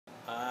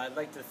I'd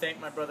like to thank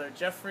my brother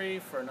Jeffrey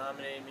for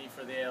nominating me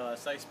for the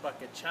ALS Ice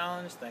Bucket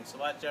Challenge. Thanks a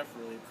lot, Jeff.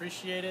 Really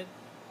appreciate it.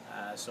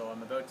 So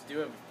I'm about to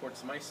do it. We've poured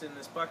some ice in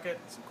this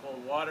bucket, some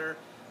cold water.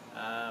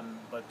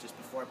 But just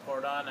before I pour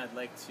it on, I'd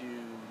like to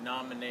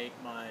nominate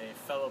my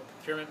fellow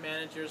procurement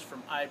managers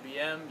from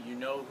IBM. You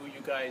know who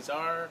you guys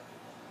are.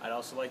 I'd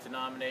also like to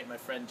nominate my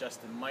friend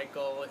Justin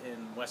Michael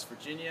in West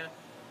Virginia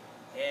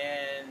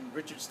and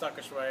Richard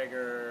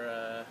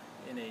Stuckerschwager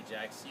in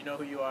Ajax. You know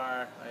who you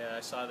are. I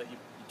saw that you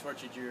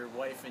tortured your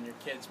wife and your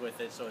kids with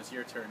it, so it's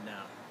your turn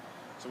now.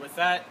 So with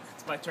that,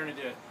 it's my turn to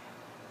do it.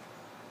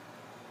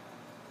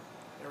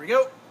 Here we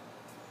go.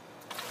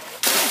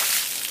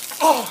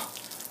 Oh!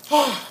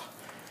 Oh!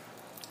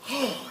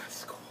 Oh!